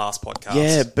talked about in the last podcast.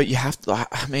 Yeah, but you have to,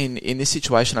 in this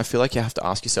situation, I feel like you have to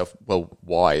ask yourself, well,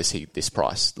 why is he this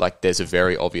price? Like, there's a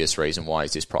very obvious reason why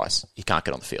he's this price. He can't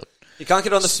get on the field. He can't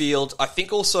get on the field. I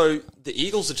think also the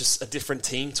Eagles are just a different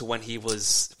team to when he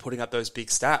was putting up those big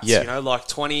stats. Yeah. You know, like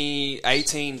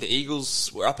 2018, the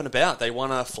Eagles were up and about. They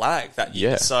won a flag that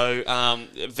year. Yeah. So,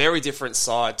 a very different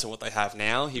side to what they have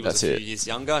now. He was That's a it. few years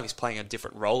younger. He's playing a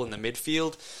different role in the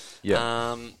midfield.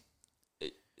 Yeah.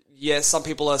 Some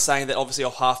people are saying that obviously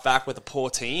off half-back with a poor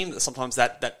team, sometimes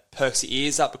that perks your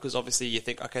ears up because obviously you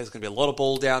think, okay, there's going to be a lot of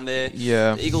ball down there.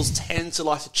 Yeah. The Eagles tend to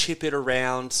like to chip it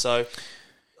around, so...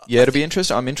 Yeah, it'll be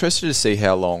interesting. I'm interested to see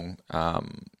how long,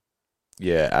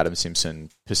 Adam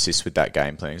Simpson persists with that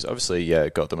game plan. Because obviously,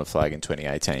 got them a flag in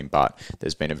 2018, but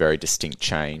there's been a very distinct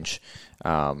change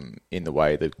in the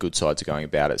way the good sides are going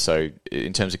about it. So,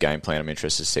 in terms of game plan, I'm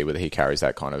interested to see whether he carries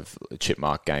that kind of chip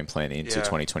mark game plan into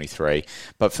 2023.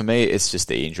 But for me, it's just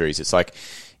the injuries. It's like,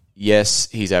 yes,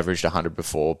 he's averaged 100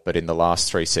 before, but in the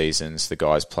last 3 seasons, the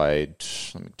guy's played,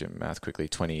 let me do math quickly,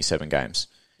 27 games.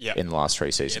 Yep. In the last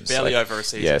 3 seasons. Yeah, barely over a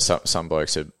season. Yeah, some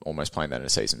blokes are almost playing that in a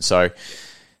season. So,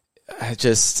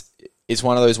 it's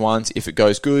one of those ones, if it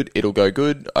goes good, it'll go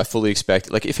good. I fully expect,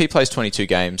 like, if he plays 22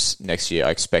 games next year, I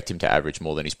expect him to average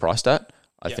more than he's priced at.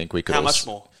 I think we could... How much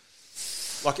more?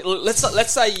 Like,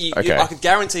 let's say I could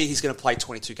guarantee he's going to play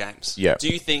 22 games. Yeah. Do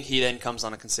you think he then comes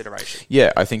under consideration?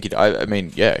 Yeah, I think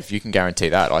if you can guarantee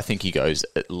that, I think he goes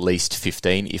at least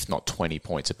 15, if not 20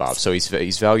 points above. So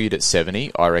he's valued at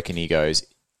 70. I reckon he goes...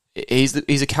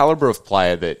 He's a caliber of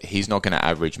player that he's not going to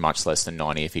average much less than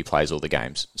 90 if he plays all the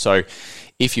games. So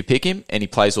if you pick him and he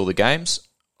plays all the games,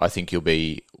 I think you'll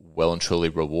be well and truly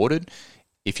rewarded.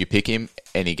 If you pick him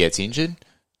and he gets injured,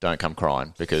 don't come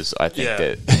crying, because I think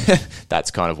that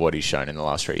that's kind of what he's shown in the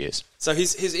last 3 years. So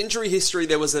his injury history,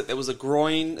 there was a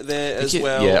groin there as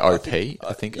well. Yeah, OP,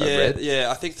 I think I read. Yeah,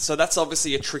 I think so. That's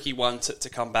obviously a tricky one to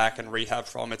come back and rehab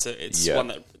from. It's one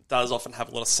that does often have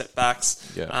a lot of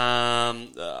setbacks. Yeah.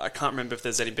 I can't remember if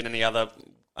there's been any other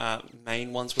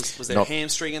main ones. Was there a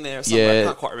hamstring in there or something? Yeah. I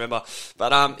can't quite remember.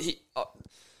 But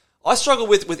I struggle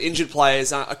with injured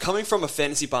players. Coming from a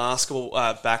fantasy basketball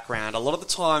background, a lot of the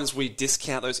times we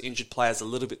discount those injured players a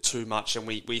little bit too much, and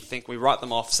we think we write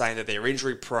them off saying that they're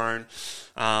injury prone.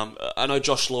 I know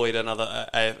Josh Lloyd, another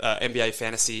NBA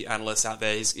fantasy analyst out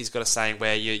there, he's got a saying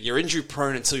where you're injury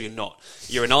prone until you're not.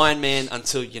 You're an Iron Man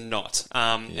until you're not.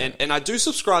 And I do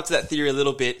subscribe to that theory a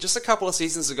little bit. Just a couple of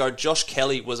seasons ago, Josh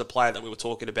Kelly was a player that we were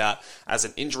talking about as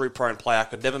an injury prone player,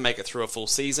 could never make it through a full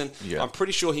season. Yeah. I'm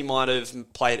pretty sure he might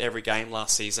have played every game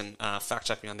last season, fact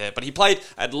check me on there, but he played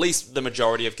at least the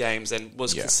majority of games and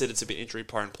was considered to be an injury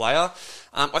prone player.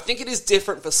 I think it is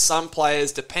different for some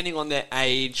players depending on their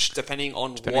age, depending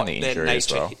on what their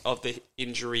nature of the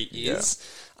injury is.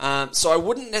 So I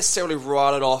wouldn't necessarily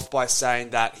write it off by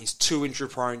saying that he's too injury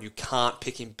prone, you can't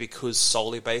pick him because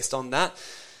solely based on that.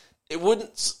 It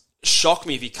wouldn't shock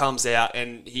me if he comes out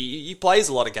and he plays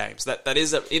a lot of games. That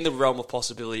is in the realm of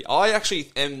possibility. I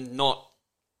actually am not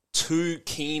too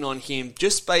keen on him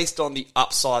just based on the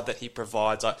upside that he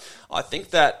provides. I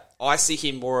think that I see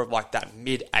him more of like that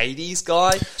mid-80s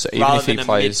guy rather than a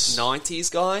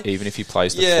mid-90s guy. Even if he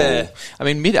plays the full... I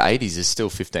mean, mid-80s is still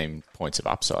 15 points of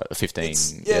upside. 15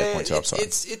 points of upside.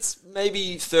 It's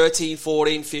maybe 13,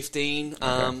 14, 15.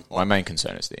 Okay. My main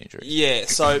concern is the injury. Yeah,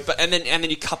 so... and then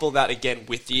you couple that again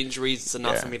with the injuries, it's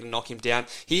enough for me to knock him down.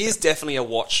 He is definitely a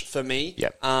watch for me.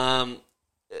 Yep. I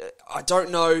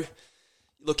don't know...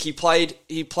 Look, he played,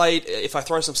 if I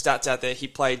throw some stats out there, he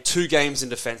played 2 games in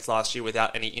defence last year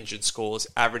without any injured scores,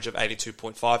 average of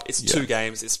 82.5. It's 2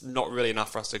 games. It's not really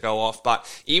enough for us to go off. But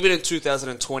even in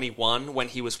 2021, when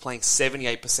he was playing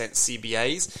 78%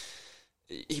 CBAs,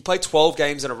 he played 12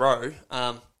 games in a row.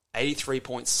 83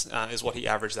 points is what he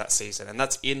averaged that season, and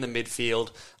that's in the midfield.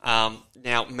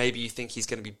 Now, maybe you think he's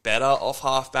going to be better off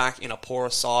halfback in a poorer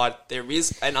side. There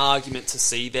is an argument to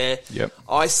see there. Yep.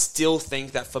 I still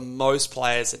think that for most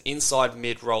players, an inside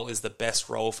mid role is the best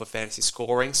role for fantasy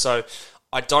scoring. So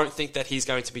I don't think that he's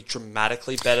going to be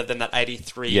dramatically better than that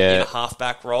 83 in a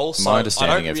halfback role. So I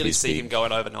don't really see him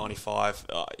going over 95.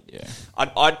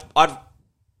 I'd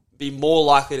be more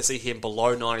likely to see him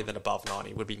below 90 than above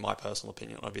 90 would be my personal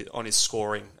opinion on his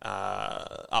scoring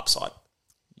upside.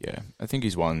 Yeah, I think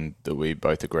he's one that we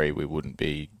both agree we wouldn't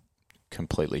be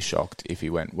completely shocked if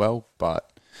he went well,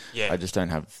 but I just don't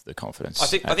have the confidence. I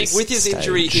think with his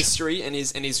injury history and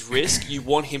his risk, you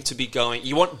want him to be going.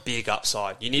 You want big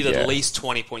upside. You need at least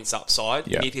 20 points upside.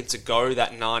 You need him to go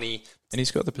that 90, and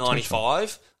he's got the potential.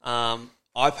 95.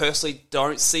 I personally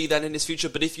don't see that in his future,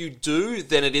 but if you do,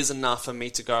 then it is enough for me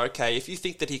to go, okay, if you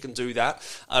think that he can do that,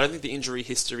 I don't think the injury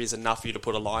history is enough for you to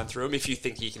put a line through him if you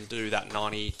think he can do that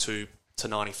 92 to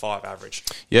 95 average.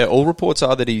 Yeah, all reports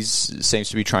are that he seems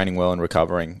to be training well and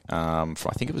recovering from,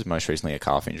 I think it was most recently a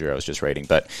calf injury I was just reading.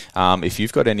 But if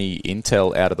you've got any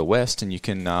intel out of the West and you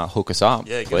can hook us up,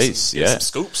 please. Give some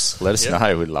scoops. Let us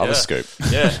know. We'd love a scoop.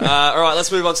 Yeah. All right,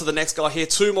 let's move on to the next guy here.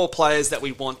 2 more players that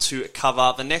we want to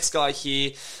cover. The next guy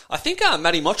here, I think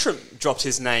Matty Mottram dropped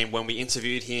his name when we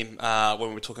interviewed him when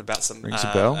we were talking about some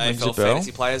AFL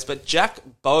fantasy players. But Jack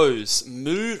Bowes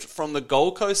moved from the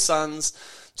Gold Coast Suns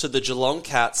to the Geelong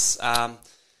Cats.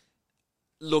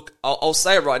 Look, I'll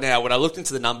say it right now. When I looked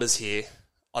into the numbers here,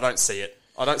 I don't see it.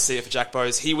 I don't see it for Jack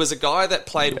Bowes. He was a guy that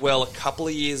played well a couple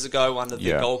of years ago under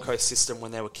the Gold Coast system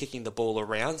when they were kicking the ball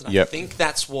around. And I think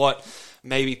that's what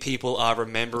maybe people are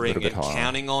remembering and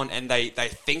counting on. And they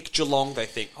think Geelong,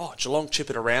 Geelong chip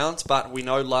it around. But we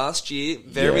know last year,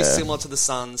 very similar to the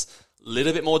Suns, a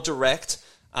little bit more direct.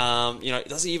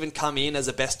 Does he even come in as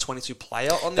a best 22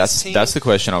 player on this team? That's the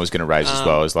question I was going to raise as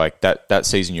well. Is like that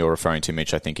season you're referring to,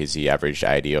 Mitch, I think is he averaged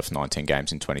 80 off 19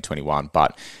 games in 2021.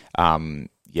 But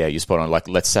you're spot on. Like,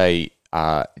 let's say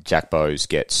Jack Bowes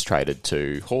gets traded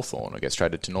to Hawthorn or gets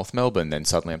traded to North Melbourne, then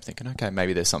suddenly I'm thinking, okay,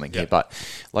 maybe there's something here. But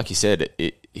like you said,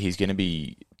 he's going to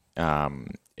be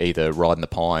either riding the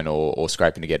pine or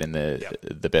scraping to get in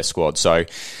the best squad. So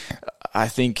I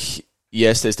think,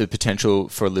 yes, there's the potential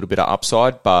for a little bit of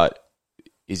upside, but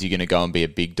is he going to go and be a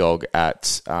big dog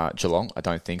at Geelong? I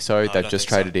don't think so. They've just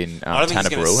traded in Tanner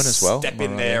Bruin as well. Step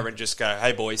in there and just go,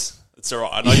 hey, boys, It's all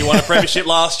right. I know you won a premiership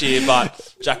last year,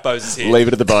 but Jack Bowes is here. Leave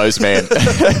it to the Bows, man.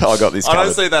 I got this covered. I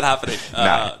don't see that happening.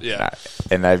 No.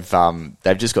 And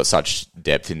they've just got such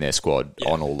depth in their squad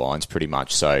on all lines, pretty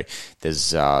much. So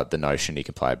there's the notion he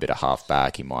can play a bit of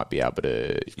half-back. He might be able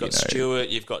to... You've got Stewart,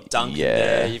 you've got Duncan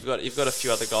there. You've got a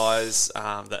few other guys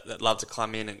that love to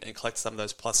come in and collect some of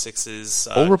those plus sixes.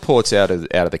 So. All reports out of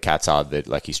the Cats are that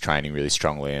like he's training really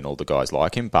strongly and all the guys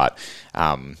like him, but...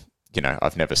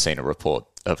 I've never seen a report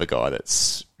of a guy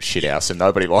that's shit house and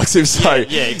nobody likes him. So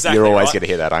exactly, you're always going to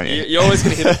hear that, aren't you? You're always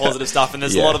going to hear the positive stuff, and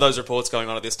there's a lot of those reports going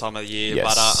on at this time of the year.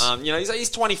 Yes. But he's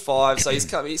 25, so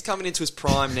he's coming into his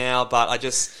prime now. But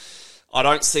I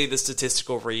don't see the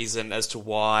statistical reason as to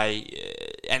why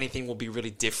anything will be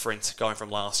really different going from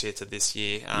last year to this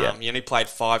year. He only played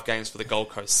 5 games for the Gold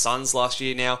Coast Suns last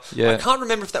year. Now I can't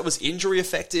remember if that was injury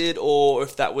affected or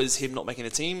if that was him not making the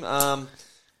team.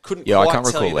 Couldn't quite I can't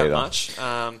tell you recall that either. much.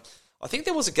 I think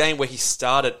there was a game where he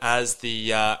started as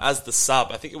the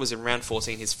sub. I think it was in round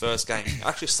 14, his first game. He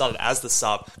actually started as the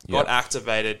sub, got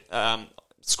activated,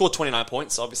 scored 29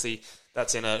 points. Obviously,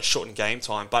 that's in a shortened game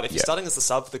time. But if you're starting as the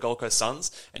sub for the Gold Coast Suns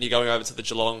and you're going over to the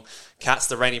Geelong Cats,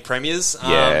 the reigning premiers,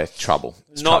 trouble.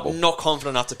 Not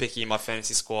confident enough to pick him in my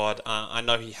fantasy squad. I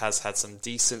know he has had some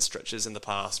decent stretches in the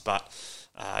past, but.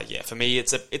 For me,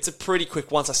 it's a pretty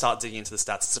quick. Once I start digging into the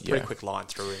stats, it's a pretty quick line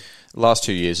through him. Last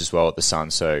 2 years as well at the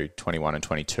Suns, so 21 and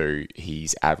 22,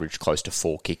 he's averaged close to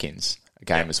 4 kick-ins a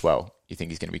game as well. You think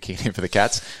he's going to be kicking in for the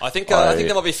Cats? I think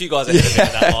there might be a few guys ahead of him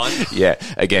in that line. Yeah,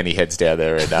 again, he heads down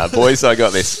there and, boys, I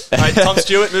got this. Hey, Tom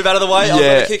Stewart, move out of the way.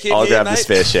 I'll kick in I'll here, grab mate. the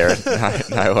spare, Sharon.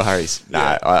 No worries.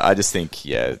 No, I just think,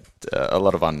 a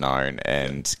lot of unknown,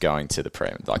 and going to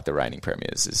the reigning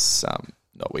premiers is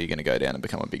not where you're going to go down and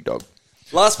become a big dog.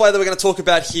 Last player that we're going to talk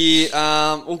about here,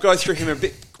 we'll go through him a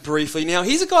bit briefly. Now,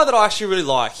 he's a guy that I actually really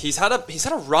like. He's had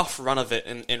a rough run of it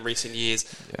in recent years.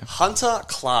 Yeah. Hunter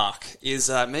Clark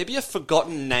is maybe a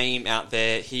forgotten name out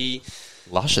there.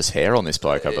 Luscious hair on this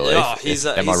bloke, I believe.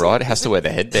 Am I right? It has to wear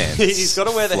the headband. He's got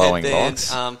to wear the headband.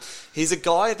 Locks. He's a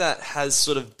guy that has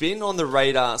sort of been on the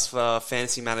radars for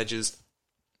fantasy managers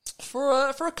for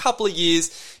a couple of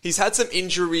years. He's had some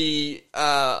injury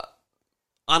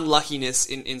unluckiness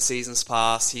in seasons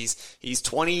past. He's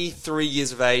 23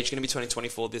 years of age, going to be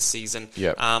 24 this season.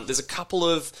 Yep. There's a couple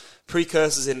of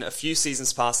precursors in a few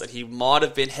seasons past that he might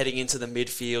have been heading into the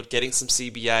midfield, getting some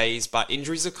CBAs, but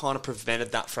injuries have kind of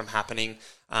prevented that from happening.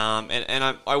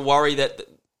 And I worry that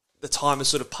the time has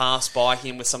sort of passed by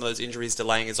him with some of those injuries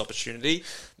delaying his opportunity.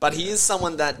 But he is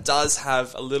someone that does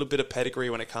have a little bit of pedigree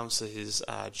when it comes to his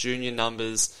junior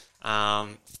numbers.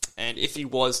 And if he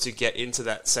was to get into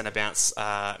that centre bounce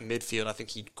midfield, I think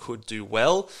he could do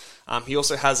well. He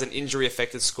also has an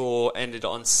injury-affected score, ended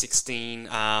on 16.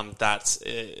 That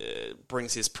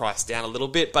brings his price down a little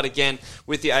bit. But again,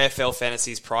 with the AFL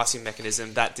Fantasy's pricing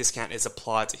mechanism, that discount is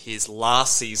applied to his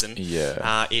last season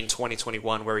in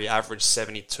 2021, where he averaged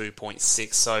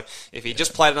 72.6. So if he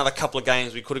just played another couple of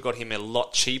games, we could have got him a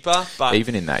lot cheaper. But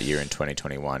even in that year in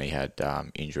 2021, he had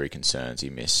injury concerns. He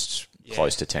missed...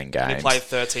 close to 10 games. And he played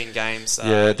 13 games.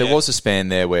 There was a span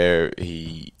there where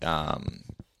he turned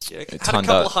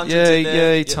up.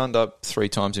 He turned up 3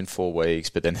 times in 4 weeks,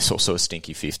 but then there's also a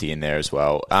stinky 50 in there as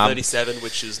well. 37,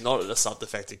 which is not a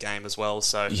sub-defected game as well.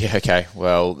 So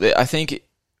Well, I think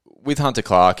with Hunter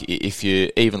Clark, if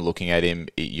you're even looking at him,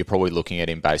 you're probably looking at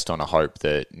him based on a hope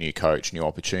that new coach, new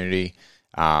opportunity.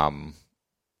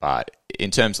 But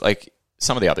in terms like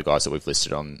some of the other guys that we've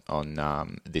listed on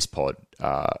this pod,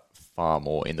 far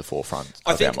more in the forefront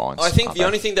of our minds. I think the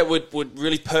only thing that would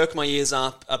really perk my ears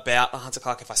up about Hunter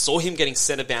Clark, if I saw him getting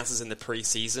centre bounces in the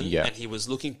preseason and he was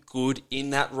looking good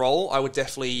in that role, I would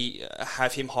definitely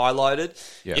have him highlighted.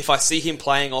 Yeah. If I see him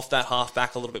playing off that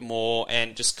halfback a little bit more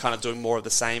and just kind of doing more of the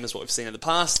same as what we've seen in the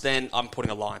past, then I'm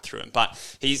putting a line through him. But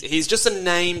he's just a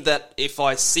name that if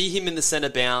I see him in the centre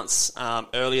bounce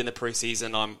early in the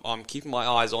preseason, I'm keeping my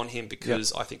eyes on him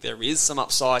because I think there is some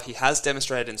upside. He has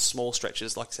demonstrated in small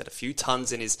stretches, like I said, a few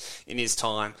tons in his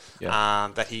time,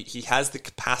 that he has the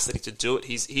capacity to do it.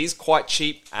 He's quite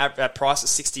cheap at price of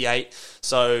 68,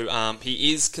 so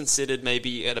he is considered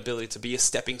maybe an ability to be a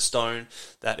stepping stone.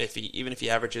 That even if he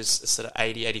averages sort of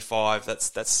 80, 85,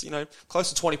 that's close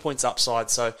to 20 points upside.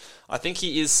 So I think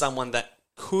he is someone that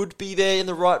could be there in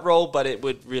the right role, but it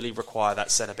would really require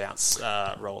that centre bounce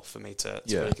role for me to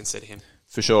really consider him.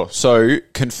 For sure. So,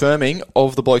 confirming,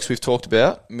 of the blokes we've talked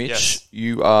about, Mitch,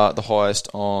 you are the highest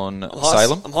on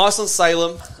Salem? I'm highest on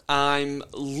Salem. I'm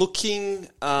looking,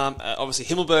 obviously,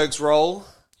 Himmelberg's role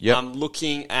Yep. I'm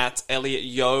looking at Elliot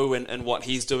Yeo and what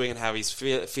he's doing and how he's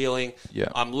feeling.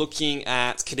 Yep. I'm looking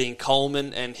at Kadeem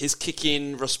Coleman and his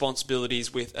kick-in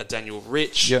responsibilities with Daniel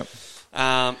Rich. Yep.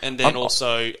 And then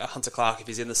also Hunter Clark, if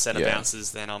he's in the centre Yeah.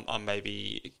 bounces, then I'm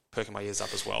maybe perking my ears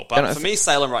up as well. But for me,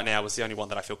 Salem right now was the only one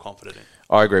that I feel confident in.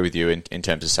 I agree with you in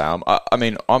terms of Salem. I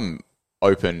mean, I'm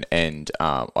open and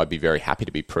I'd be very happy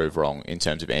to be proved wrong in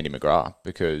terms of Andy McGrath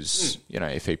because,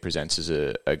 if he presents as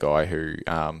a guy who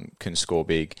can score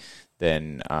big,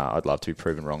 then I'd love to be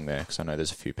proven wrong there because I know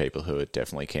there's a few people who are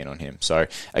definitely keen on him. So,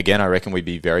 again, I reckon we'd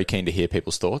be very keen to hear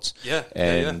people's thoughts. Yeah.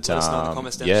 And, Let us know in the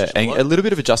comments down and below. a little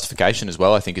bit of a justification as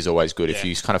well, I think, is always good. Yeah. If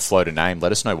you kind of float a name,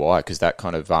 let us know why, because that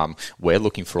kind of, we're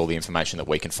looking for all the information that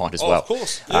we can find as well. Of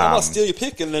course. Yeah, I might steal your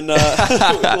pick and then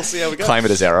we'll see how we go. Claim it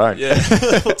as our own. Yeah,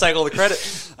 we'll take all the credit.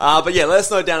 But yeah, let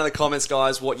us know down in the comments,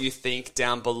 guys, what you think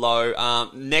down below.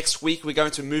 Next week, we're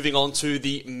going to moving on to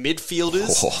the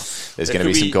midfielders. There's going to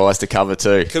be some guys to cover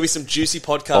too. Could be some juicy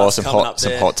podcasts coming up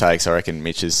there. Some hot takes. I reckon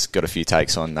Mitch has got a few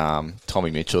takes on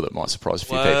Tommy Mitchell that might surprise a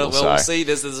few people. Well, we'll see.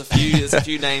 There's a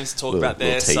few names to talk about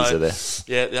there. Little teaser So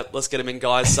there. yeah, let's get them in,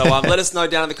 guys. So let us know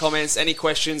down in the comments. Any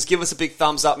questions? Give us a big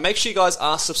thumbs up. Make sure you guys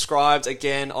are subscribed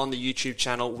again on the YouTube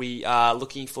channel. We are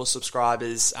looking for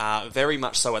subscribers, very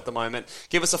much so at the moment.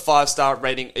 Give us a 5-star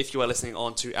rating if you are listening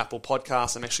on to Apple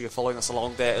Podcasts, and make sure you're following us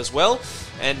along there as well.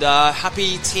 And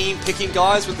happy team picking,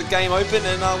 guys, with the game open,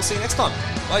 and we'll see you next time.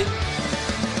 Bye.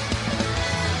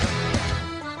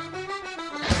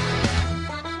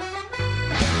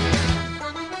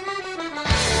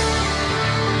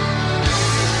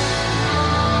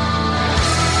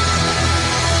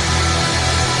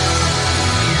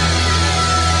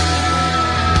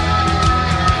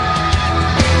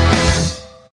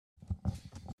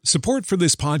 Support for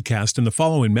this podcast and the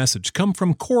following message come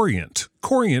from Corient.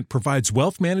 Corient provides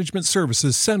wealth management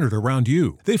services centered around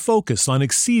you. They focus on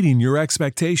exceeding your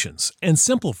expectations and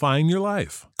simplifying your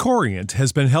life. Corient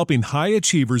has been helping high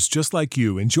achievers just like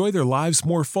you enjoy their lives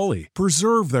more fully,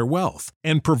 preserve their wealth,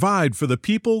 and provide for the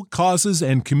people, causes,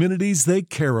 and communities they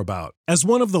care about. As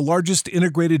one of the largest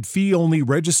integrated fee-only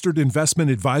registered investment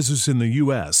advisors in the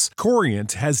U.S.,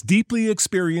 Corient has deeply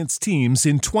experienced teams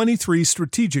in 23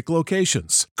 strategic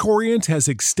locations. Corient has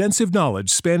extensive knowledge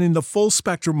spanning the full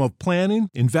spectrum of planning,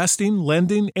 investing,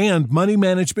 lending, and money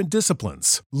management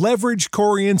disciplines. Leverage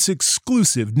Corient's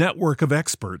exclusive network of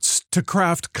experts to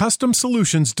craft custom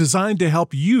solutions designed to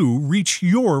help you reach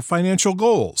your financial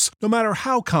goals, no matter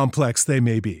how complex they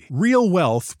may be. Real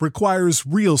wealth requires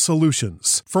real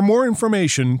solutions. For more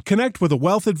information, connect with a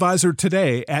wealth advisor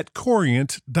today at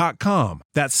Corient.com.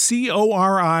 That's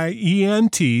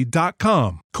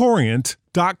Corient.com.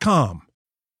 Corient.com.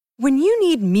 When you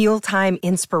need mealtime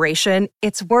inspiration,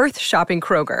 it's worth shopping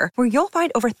Kroger, where you'll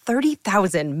find over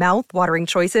 30,000 mouth-watering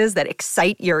choices that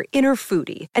excite your inner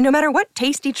foodie. And no matter what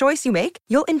tasty choice you make,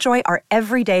 you'll enjoy our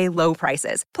everyday low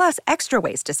prices, plus extra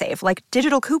ways to save, like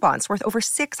digital coupons worth over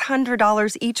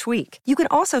 $600 each week. You can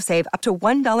also save up to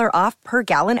 $1 off per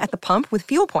gallon at the pump with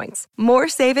fuel points. More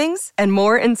savings and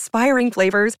more inspiring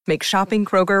flavors make shopping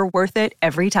Kroger worth it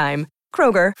every time.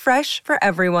 Kroger, fresh for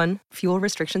everyone. Fuel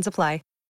restrictions apply.